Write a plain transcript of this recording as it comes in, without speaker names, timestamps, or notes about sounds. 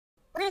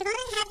we're gonna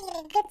have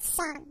a good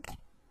song.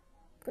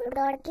 We're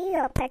gonna do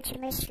your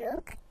Pmiss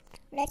look.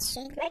 Let's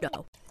sing right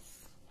now.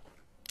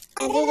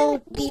 A little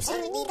beef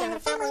in the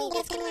family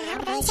that's gonna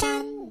have my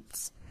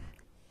sons.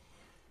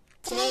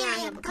 Today I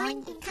am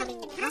coming in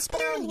the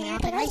hospital in the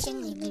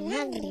operation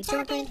in the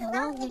children who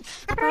are in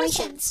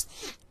operations.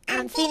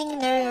 I'm feeling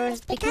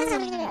nervous because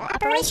I'm in an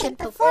operation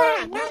before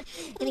I'm not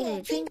going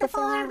to drink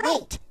before.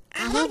 Wait,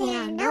 I have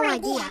no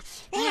idea.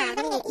 I'm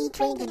going to eat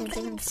drink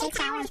in 6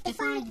 hours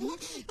before I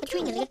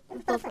drink it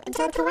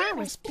until 2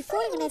 hours before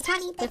I'm going to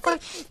tell you before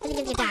I'm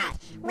going to die.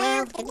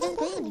 Well, it didn't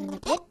go in the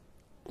pit.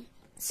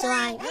 So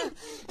and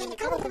a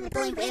couple of the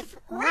going with,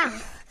 wow.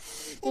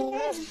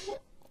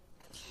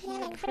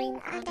 And cream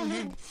on the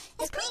hand.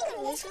 It's cream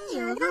on this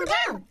one, will go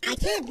down. I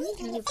can't eat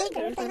any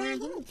figure that I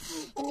am.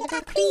 And you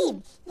got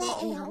cream. Well,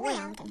 and you're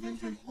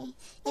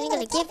going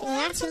to give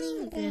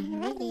actually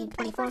the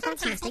 24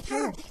 fantastic.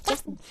 Hello,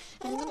 Justin.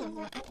 And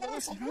then after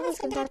this, I'm going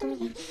to go to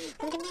me.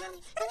 I'm going to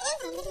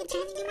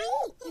turn into my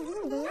eat. I'm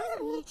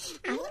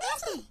going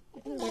to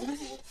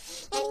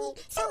and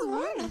so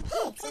warm and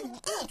pigs and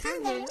eggs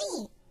under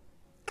me.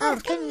 Oh,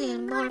 it's going to be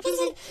more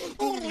visit.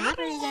 And the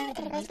operator,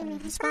 it's going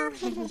to be small.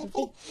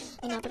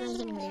 And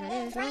operating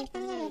is right.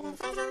 And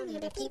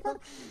the people.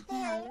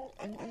 And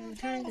I'm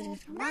trying to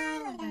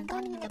smile. And I'm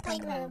going in the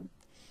playground.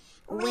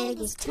 Where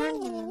he's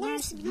turning in the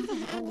nurse. And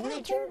the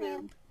lecture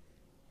room.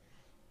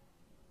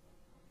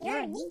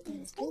 You're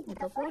needing to speak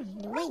before you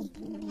wait.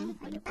 And you're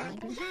going to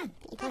have.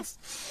 Because.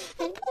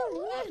 And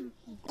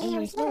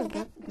there is no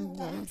good.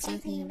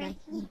 Exactly right.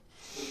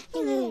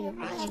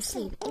 I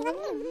sleep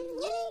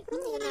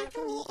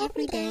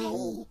every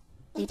day.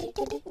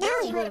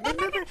 Now you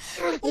remember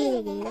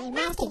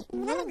masking.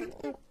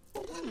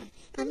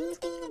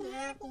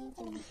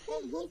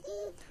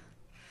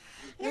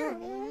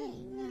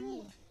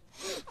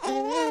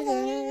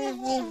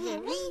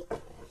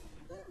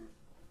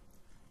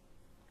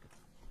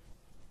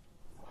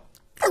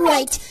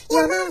 Right,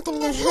 you're not in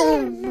the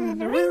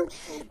room,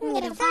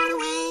 getting far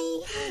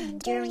away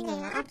during the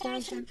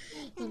operation,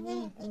 and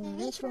then in the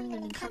next one,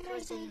 and the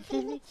covers,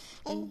 and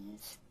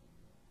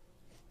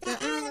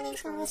the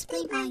animals will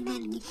split by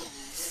enemy.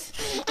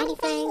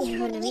 Anything you're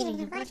going to read in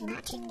the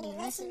watching the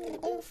lesson in the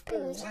booth,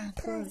 pools,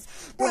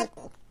 but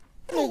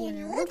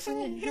looks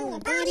on your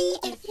body.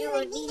 If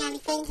you need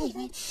anything,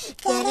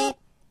 get it.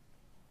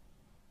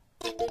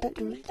 After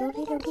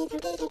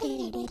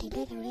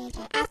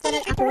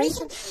the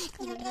operation,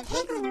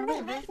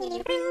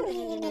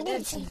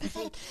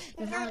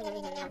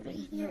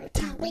 you're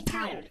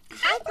tired.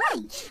 I'm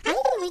fine. I'm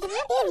going to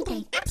have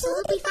everything.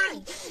 Absolutely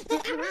fine.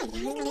 Alright,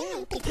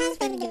 because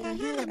when I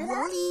had a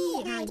body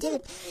and I did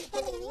it,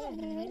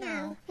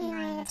 now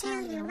I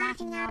tell you,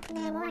 waking up in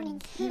the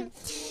morning,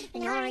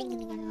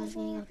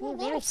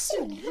 very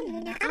soon,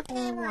 after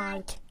the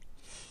ward.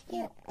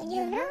 You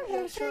know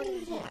you're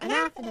shooting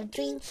enough of a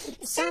drink.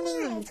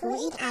 Something I to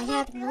eat. I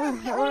have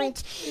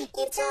orange.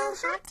 It's all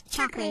hot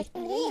chocolate.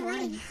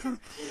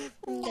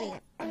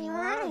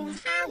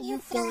 How you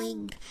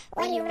feeling?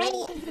 When you're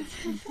ready,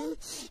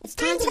 it's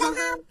time to go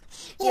home.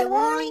 You're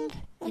worrying.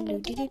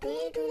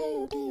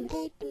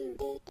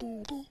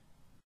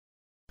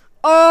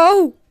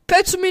 Oh,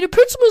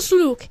 Pmiss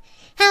look.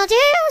 How dare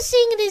you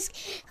sing this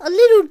a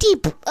little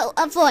deep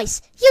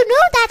voice? You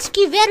know that's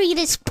very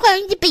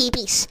disappointing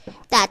babies.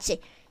 That's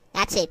it.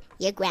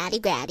 You're growly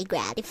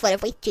for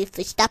the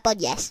to stop on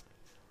yes.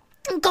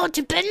 I'm going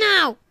to bed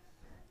now.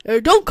 Hey,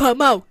 don't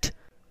come out.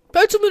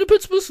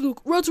 Pmiss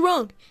look. What's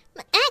wrong?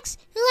 X,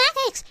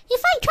 you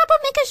find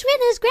troublemakers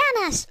with his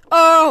grandmas.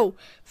 Oh,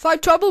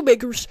 fight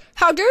troublemakers.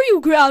 How dare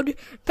you ground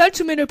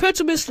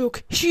Pmiss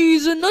look.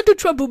 She's another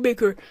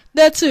troublemaker.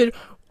 That's it.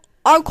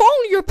 I'm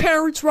calling your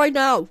parents right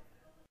now.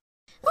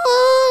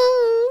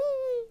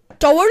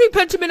 Don't worry,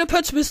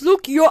 Pmiss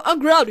look, you're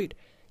ungrounded.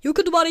 You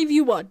can do whatever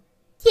you want.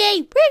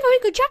 Yay, we're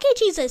going to Chuck E.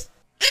 Cheese's.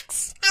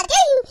 X, how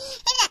dare you?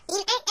 Pmiss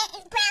look,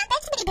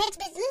 this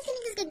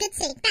is a good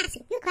thing.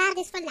 Massive, you crowd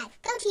this for life.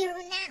 Go to your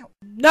room now.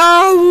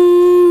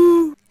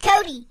 No!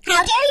 Cody,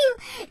 how dare you?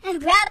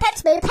 And grab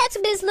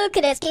Pmiss look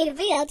at us,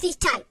 KV, this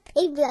type.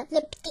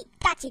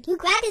 That's it, you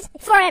grab this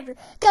forever.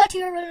 Go to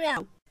your room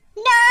now.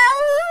 No!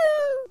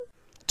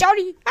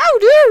 Johnny, how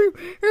dare you?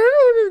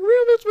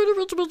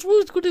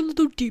 It's going a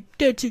little deep.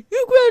 That's it.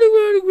 You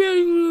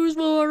granny,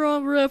 small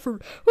arm for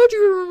effort. Go to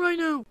your room right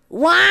now.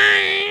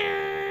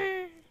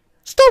 Why?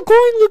 Stop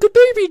crying like a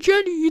baby,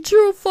 Jenny. It's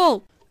your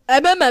fault.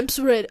 MMM's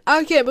red.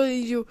 I can't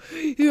believe you.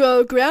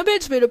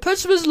 Grandma's made a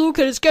Pmiss look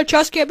and it's got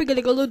chest camping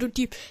getting a little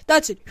deep.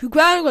 That's it. You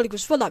granny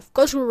for life.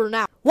 Go to your room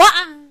now. What?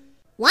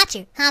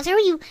 Watcher, how dare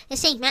you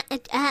say ground?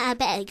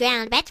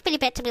 That's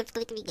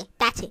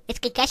it. It's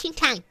concussion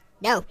time.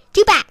 No,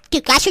 too bad.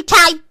 Concussion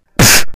time.